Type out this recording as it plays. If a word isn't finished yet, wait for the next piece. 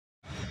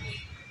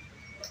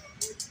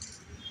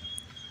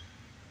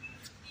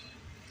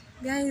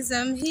Guys,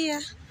 I'm here.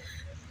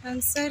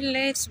 I'm so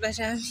late, but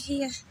I'm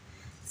here.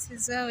 This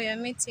is where we are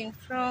meeting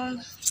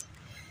from.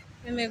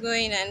 Let me go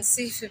in and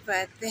see if people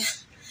are there.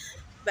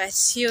 But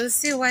you'll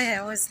see why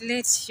I was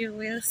late. You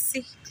will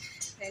see.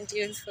 And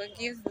you'll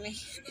forgive me.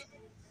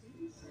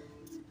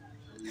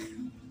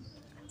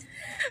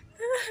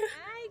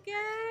 Hi,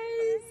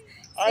 guys.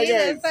 Hi, See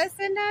guys. the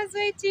person I was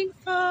waiting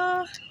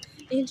for.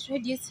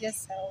 Introduce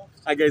yourself.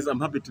 Hi guys,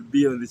 I'm happy to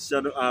be on this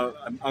channel.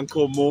 I'm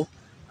Uncle Mo,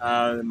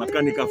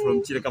 mechanical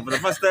from Chileka. For the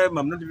first time,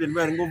 I'm not even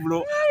wearing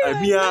overall.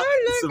 I'm here.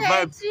 It's a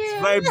vibe.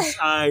 Vibes.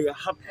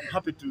 I'm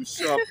happy to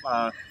show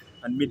up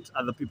and meet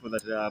other people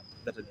that are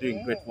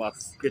doing great work,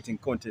 creating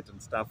content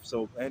and stuff.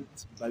 So, and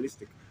it's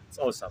ballistic. It's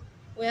awesome.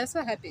 We are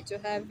so happy to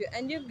have you.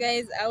 And you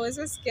guys, I was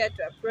so scared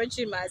to approach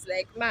him. I was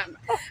like, Mama,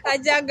 I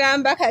just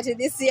gone back at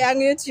this young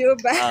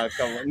YouTuber.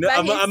 Come on. No,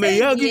 I'm a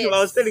young YouTuber.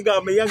 I was telling her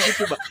I'm a young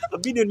YouTuber.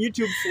 I've been on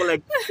YouTube for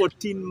like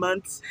 14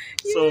 months.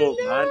 So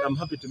I'm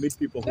happy to meet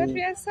people who we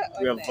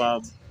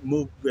have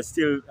moved. We're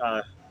still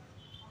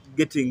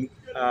getting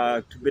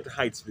to better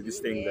heights with this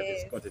thing that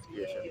is content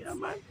creation. Yeah,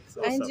 man.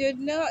 And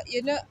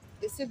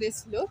you see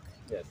this look?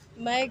 Yes.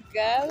 My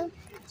girl,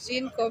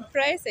 Jean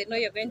Price, I know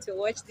you're going to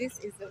watch this,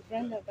 is the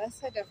brand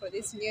ambassador for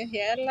this new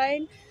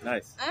hairline.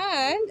 Nice.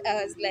 And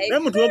I was like, no,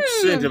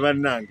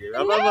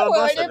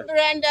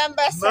 brand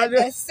ambassador. But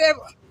it's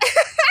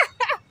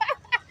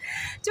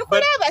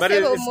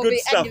good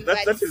stuff.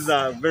 That is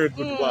a very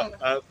good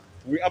work.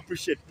 We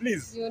appreciate,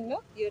 please. You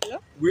know.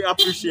 We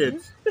appreciate.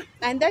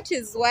 And that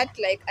is what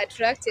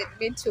attracted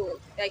me to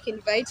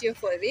invite you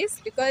for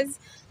this, because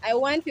I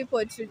want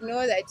people to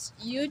know that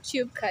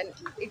YouTube can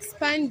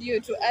expand you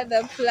to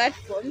other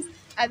platforms,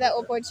 other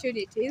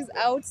opportunities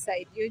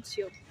outside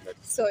YouTube.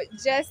 So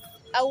just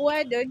a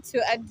word or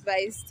two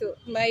advice to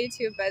my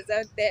YouTubers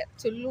out there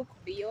to look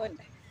beyond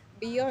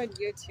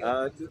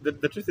YouTube.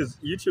 The truth is,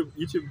 YouTube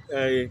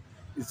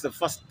is the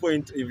first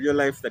point of your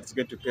life that's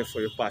going to pay for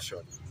your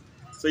passion.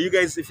 So you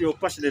guys, if you're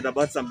passionate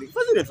about something,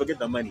 first don't forget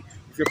the money.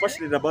 If you're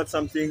passionate about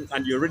something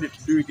and you're ready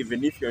to do it,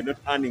 even if you're not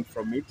earning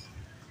from it,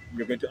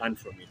 you're going to earn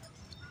from it.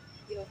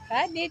 You've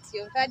had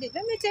it.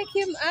 Let me take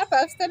him up.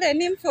 I've stolen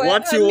him for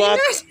what you work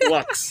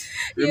works.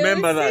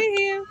 Remember that.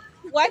 Him.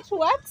 What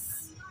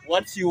works?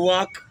 What you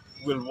work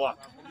will work.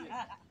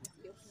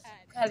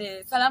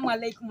 Assalamu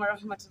alaikum wa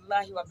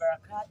rahmatullahi wa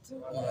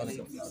barakatuh.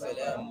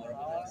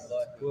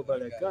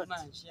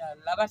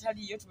 Mashallah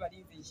bataliyo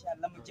tubalinze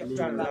inshallah mujja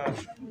kutwala.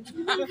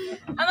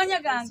 Amanya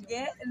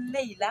gange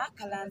Leila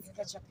Kalanzi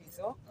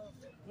Kachapizo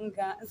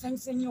nga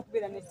nsanyuse nnyo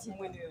okubeera ne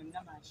tiimu eno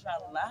yonna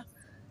mashallah.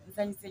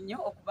 Nsanyuse nnyo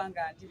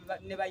okubanga ndi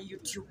ne ba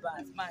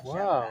YouTubers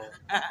mashallah.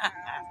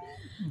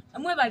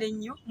 Mwebale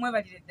nnyo,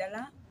 mwebalire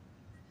ddala.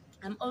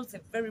 I'm also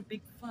a very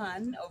big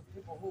fan of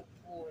people who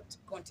put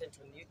content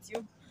on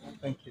YouTube.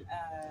 Thank you.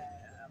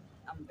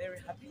 I'm very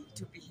happy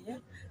to be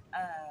here.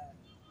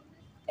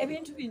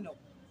 Ebintu bino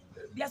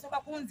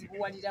byasoka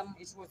kunzibuwaliramu.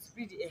 It was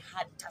really a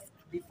hard task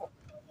before.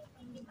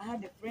 I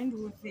had a friend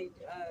who said,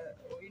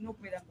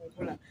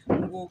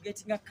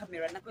 getting a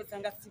camera.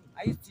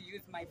 I used to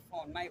use my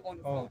phone, my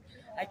own phone.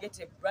 I get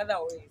a brother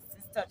or a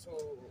sister to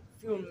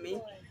film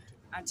me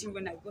until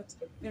when I got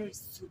a very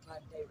super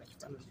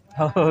director.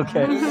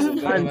 Okay.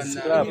 It's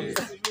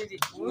really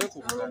good.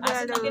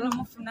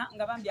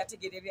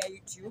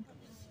 YouTube.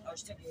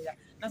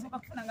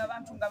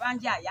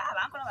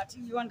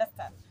 You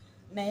understand?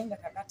 Nayenga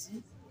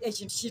kakati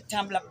ekintu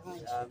kitambula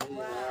bulungi.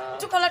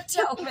 Tukola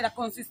tutya okubeera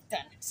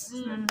consistent.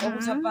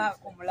 Obutava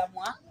ku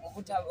mulamwa,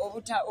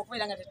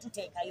 okubeera nga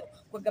tetuteekayo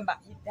kwegamba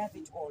he does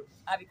it all.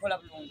 Abikola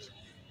bulungi.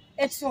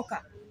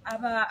 Ekisooka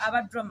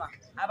aba drama,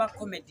 aba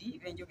comedy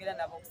benjogera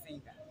nabo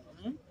okusinga.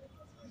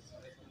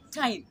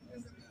 Time.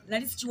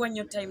 Nali sikiwa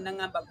nnyo time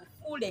nangamba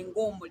gufuule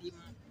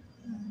ng'omulimu.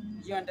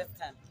 You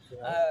understand?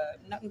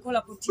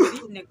 Nkola ku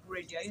TV ne ku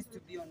radio. I used to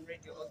be on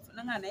radio also.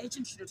 Nangana naye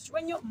ekintu kino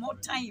tukiwa nnyo more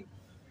time.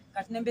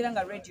 Kati nembeera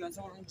nga radio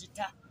nsobola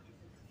ngita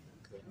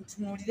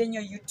ntunuulire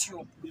nnyo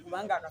YouTube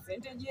kubanga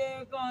akasente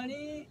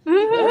gyekali.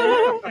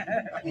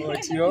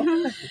 Otyo?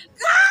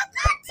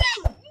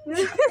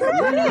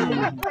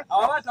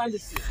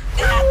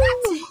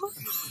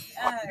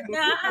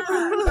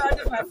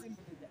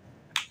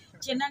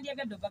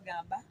 Kyenandyagadde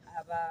obagamba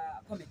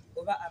aba comedy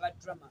oba aba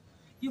drama.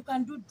 You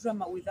can do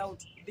drama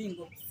without being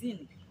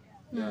obscene.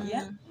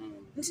 Yeah.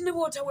 Nti ne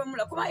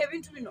bw'otawemula kuba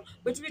ebintu bino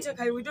bwe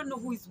tubiteekayo, we don't know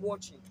who is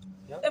watching.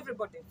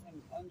 Everybody is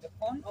on the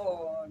phone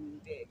or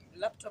on the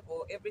laptop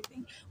or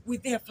everything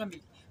with their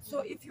family.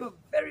 So if you're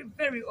very,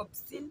 very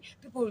obscene,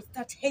 people will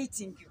start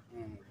hating you.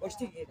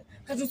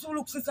 Kati osobola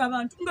okususa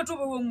abantu nga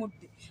tobe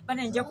w'omudde.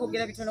 Bana nja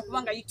kwogera bitono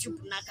kubanga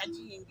YouTube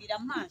nakagiyingira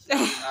maaso.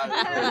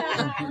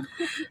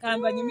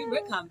 Kamba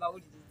nyumibwe kamba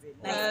ulirize.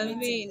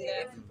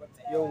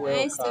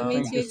 Nice to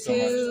meet you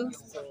too.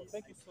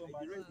 Thank you so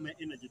much. I derive my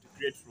energy to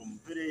create from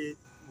very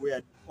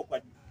weird,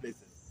 awkward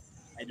places.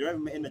 I derive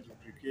my energy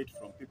to create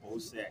from people who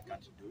say I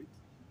can't do it.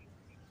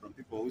 From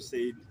people who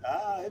say,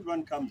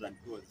 everyone comes and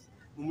goes.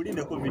 From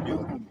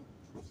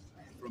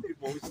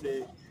people who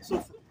say,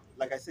 so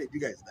like I said, you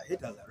guys, the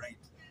haters are right.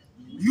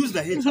 use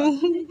the hater.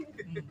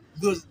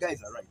 Those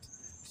guys are right.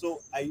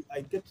 So I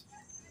get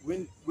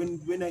when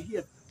I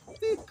hear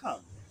they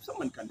come,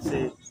 someone can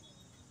say,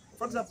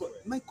 for example,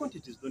 my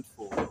content is not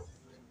for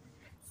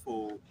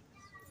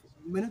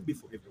may not be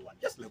for everyone,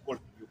 just like all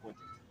your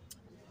content.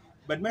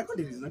 But my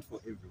content is not for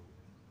everyone.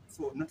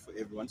 Not for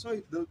everyone. So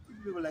the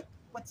people were like,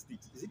 what's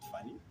this? Is it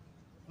funny?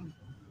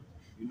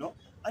 You know?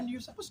 And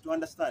you're supposed to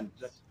understand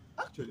that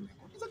actually my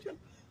content is actually,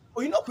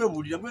 oh, you know,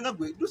 I'm going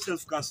to do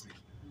self-counseling.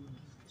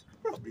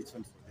 Probably it's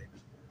not for them.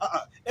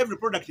 Every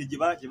product they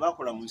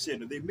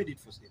made it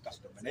for a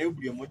customer.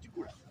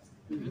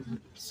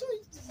 So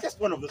it's just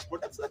one of those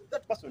products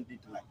that person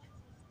didn't like.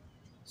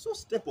 So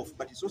step off,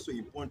 but it's also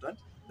important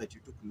that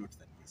you took note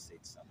that they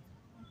said something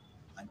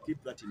and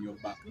keep that in your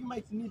back. You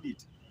might need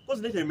it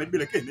because later you might be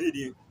like, hey,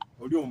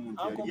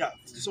 yeah.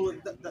 So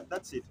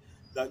that's it.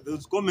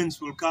 Those comments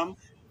will come.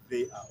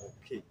 They are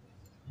okay.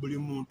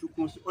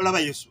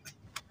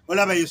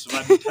 Olaba Yesu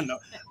babitana.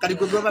 Kali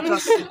gogo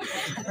batase.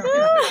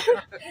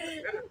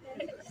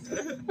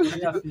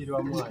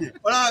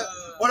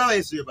 Olaba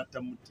Yesu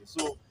batamute.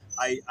 So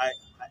I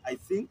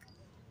think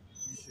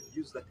you should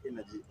use that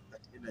energy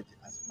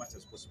as much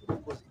as possible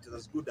because it is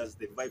as good as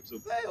the vibes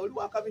of hey,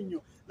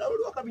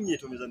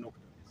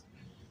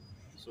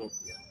 so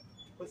yeah.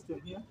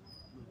 Question here.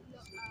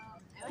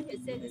 I want to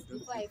say this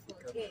before I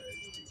forget.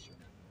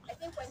 I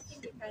think one thing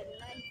we can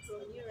learn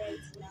from you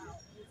right now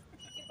is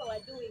people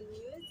are doing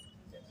news,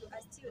 you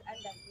are still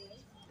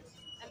underground,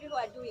 and people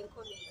are doing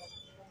comedy.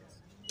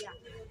 Yeah.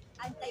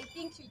 And I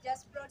think she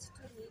just brought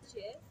two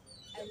niches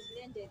and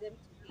blended them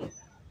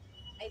together.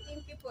 I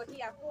think people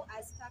here who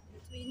are stuck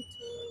between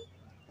two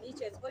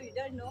niches, or you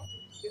don't know,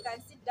 you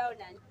can sit down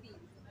and think.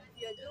 If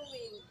you're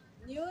doing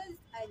news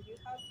and you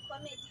have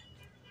comedy,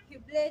 you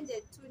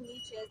blended two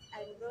niches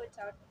and wrote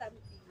out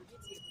something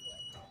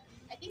beautiful.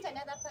 I think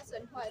another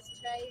person who has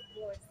tried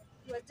he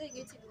was doing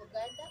it in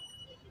Uganda.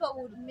 People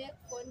would make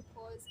phone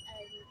calls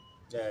and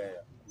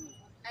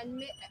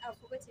I've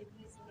forgotten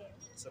his name.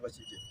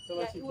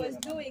 Yeah, he was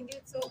doing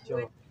it so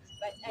good,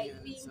 but I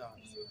think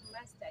you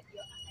mastered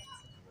your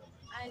art.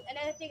 And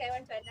another thing I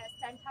want to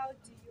understand, how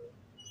do you,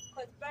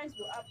 because brands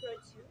will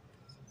approach you,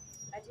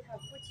 and you have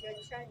put your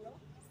channel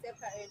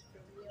separate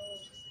from your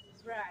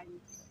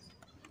brand.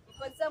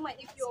 Because someone,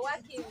 if you're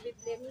working with,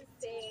 let me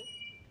say,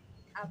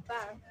 a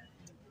bank,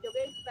 you're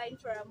going to find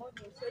for a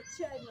moment your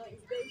channel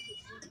is going to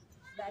be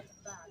that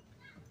bank.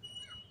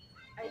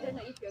 I don't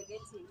know if you're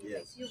getting it. Yes.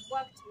 Like you've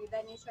worked with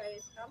an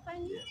insurance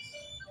company, yes,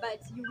 but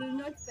you will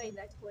not find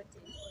that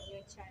content on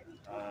your channel.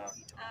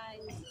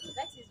 And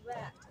that is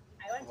where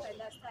I want to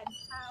understand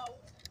how,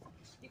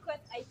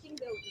 because I think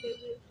they will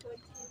continue to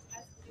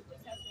ask you to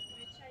put us on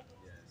your channel.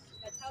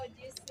 Yes. But how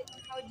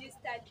do you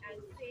stand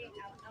and say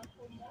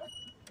Uncle Mo,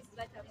 this is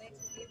what I'm going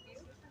to give you,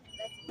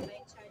 that is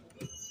my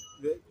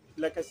channel.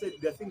 Like I said,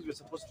 there are things we're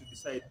supposed to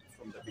decide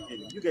from the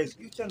beginning. You guys,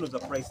 your channels are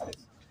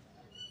priceless.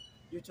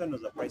 Your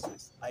channels are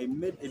priceless. I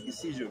made a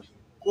decision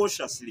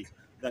cautiously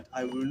that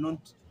I will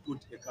not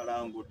put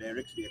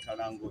directly a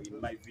Kalango in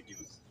my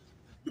videos.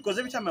 Because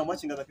every time I'm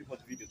watching other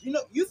people's videos,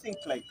 you think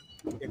like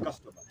a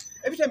customer.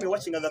 Every time you're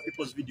watching other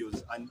people's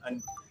videos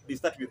and they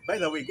start with, by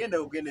the way, again,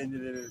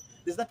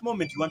 there's that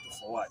moment you want to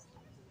forward.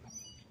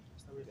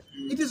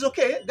 It is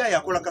okay,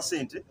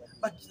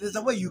 but there's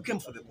a way you came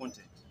for the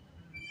content.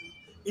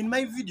 In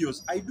my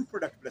videos, I do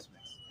product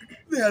placements.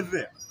 They are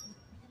there.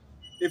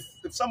 If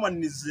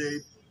someone is,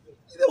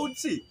 they would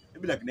see.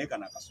 Maybe like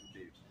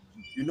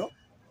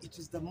it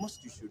is the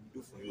most you should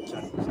do for your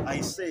channel. I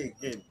say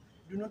again,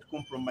 do not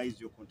compromise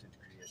your content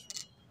creation.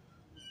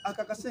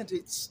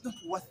 It's not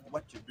worth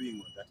what you're doing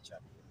on that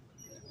channel.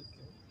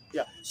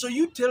 Yeah. So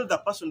you tell the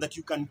person that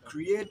you can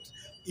create,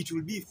 it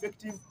will be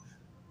effective.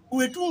 So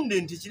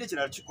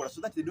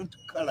that they don't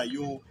color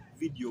your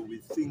video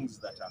with things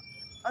that are.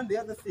 And the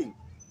other thing,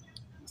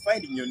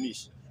 finding your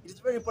niche. It is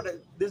very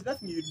important. There's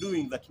nothing you're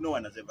doing that no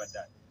one has ever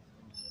done.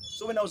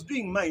 So when I was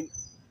doing mine,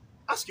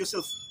 ask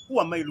yourself, who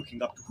am I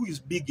looking up to? Who is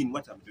big in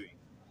what I'm doing?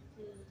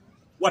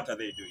 What are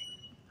they doing?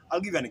 I'll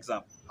give you an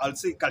example. I'll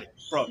say Kali,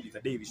 probably the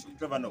Daily Show.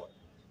 Trevor Noah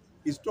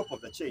is top of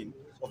the chain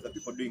of the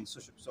people doing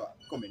social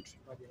commentary.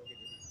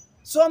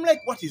 So I'm like,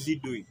 what is he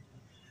doing?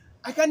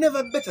 I can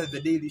never better the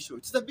Daily Show.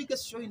 It's the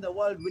biggest show in the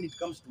world when it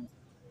comes to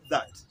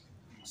that.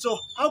 So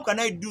how can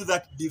I do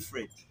that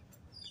different?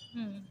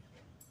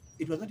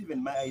 It was not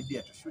even my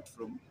idea to shoot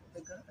from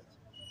the garage.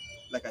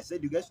 Like I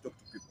said, you guys talk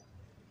to people.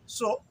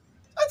 So,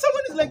 and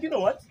someone is like, you know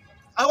what?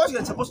 I was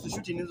supposed to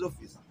shoot in his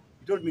office.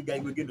 He told me, guy,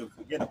 we're going to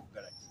get up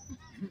garage.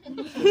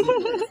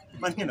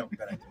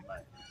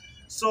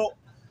 So,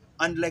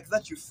 and like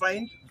that, you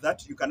find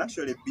that you can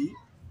actually be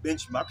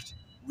benchmarked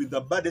with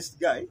the baddest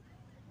guy,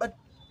 but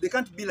they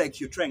can't be like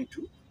you're trying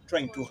too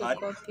hard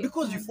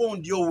because you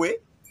found your way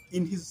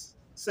in his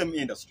same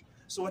industry.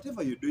 So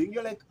whatever you're doing,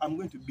 you're like, I'm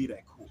going to be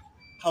like who?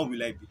 How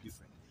will I be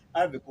different? I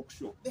have a cook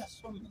show. There are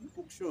so many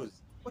cook shows.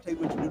 What are you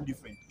going to do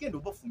different? Find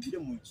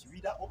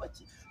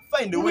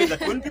a way that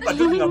when people are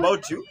talking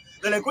about you,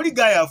 they're like, only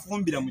guy have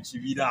fumbira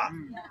muchivira.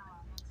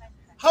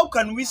 how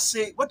can we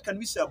say, what can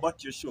we say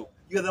about your show?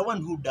 You're the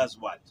one who does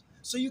what?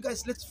 So you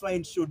guys, let's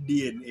find show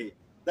DNA.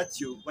 That's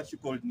what you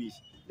call niche.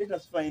 Let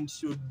us find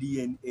show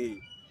DNA.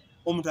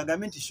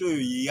 Omutagamenti show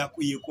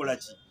yakuyekola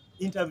chi.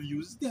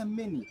 Interviews, there are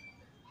many.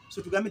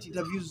 So to government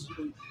interviews,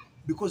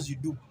 because you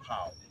do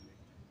how?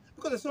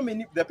 Because there's so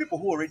many, there are people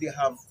who already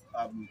have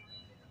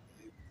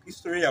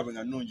history of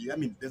Nonji. I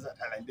mean, there's a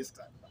talent this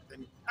time.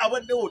 I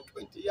went there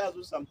 20 years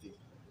or something.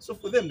 So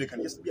for them, they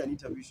can just be an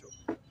interview show.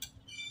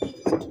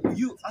 But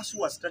you, us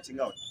who are starting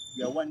out,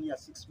 we are 1 year,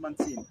 6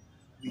 months in,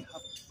 we have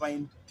to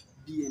find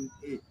DNA.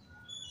 We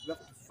have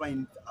to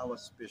find our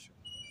special.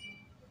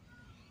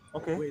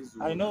 Okay,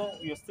 I know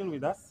you're still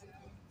with us.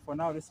 For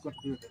now, let's go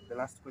to the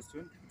last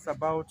question. It's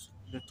about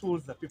the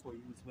tools that people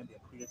use when they're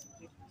creating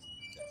videos.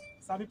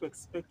 Some people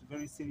expect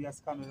very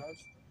serious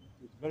cameras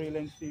with very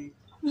lengthy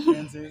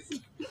lenses.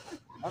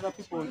 Other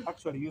people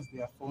actually use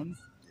their phones.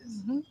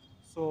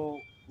 So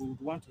we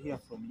would want to hear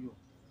from you.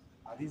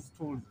 Are these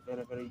tools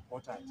very, very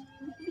important?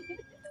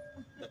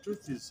 The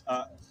truth is,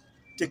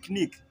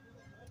 technique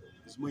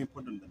is more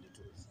important than the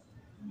tools.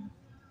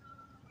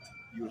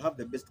 You'll have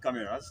the best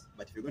cameras,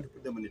 but if you're going to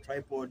put them on a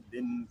tripod,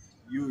 then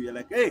you're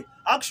like, hey,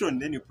 action,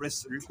 then you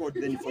press record,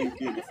 then you find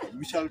the phone.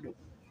 We shall know.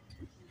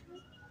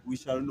 We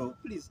shall know.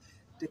 Please,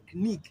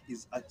 technique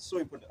is so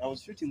important. I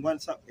was shooting one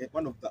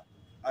of the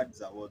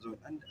ads I was on,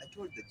 and I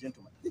told the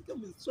gentleman, they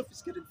come with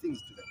sophisticated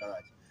things to the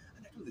garage.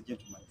 And I told the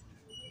gentleman,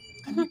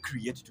 can we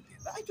create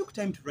together? I took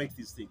time to write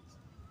these things.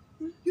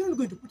 You're not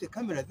going to put a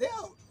camera there.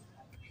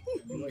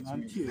 I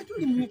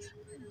told him,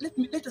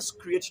 let us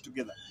create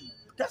together.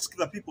 Task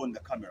the people on the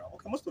camera.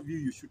 Okay, most of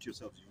you shoot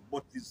yourselves. You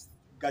bought these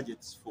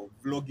gadgets for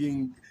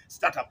vlogging,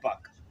 starter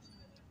pack.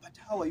 But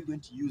how are you going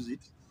to use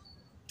it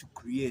to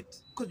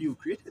create? Because you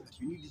created that,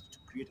 you need it to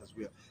create as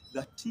well.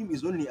 The team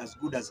is only as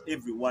good as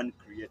everyone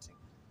creating.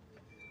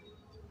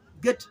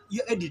 Get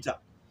your editor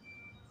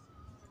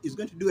is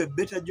going to do a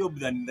better job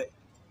than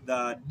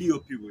the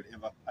DOP will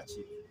ever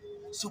achieve.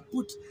 So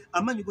put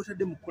a man you got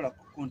them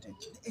content.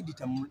 The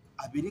editor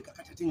abireka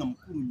katatinga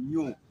mukuru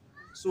nnyo.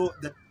 So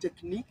the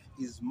technique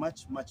is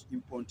much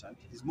important.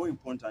 Is more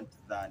important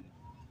than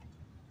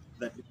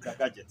the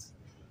gadgets.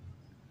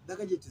 The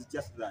gadget is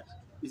just that.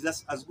 It's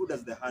just as good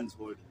as the hands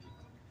holding it.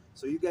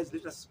 So you guys,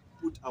 let us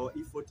put our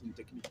effort in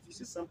technique. If you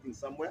see something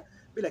somewhere,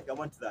 be like, I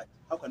want that.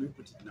 How can we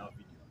put it in our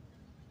video?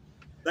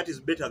 That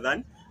is better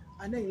than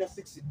and in a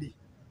 60D.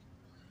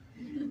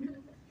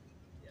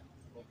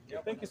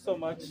 Thank you so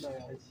much,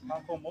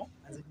 Makomo.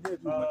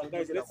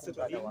 Guys, let's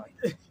settle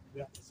in.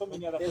 There are so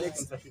many other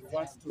questions that we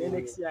want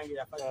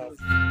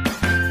to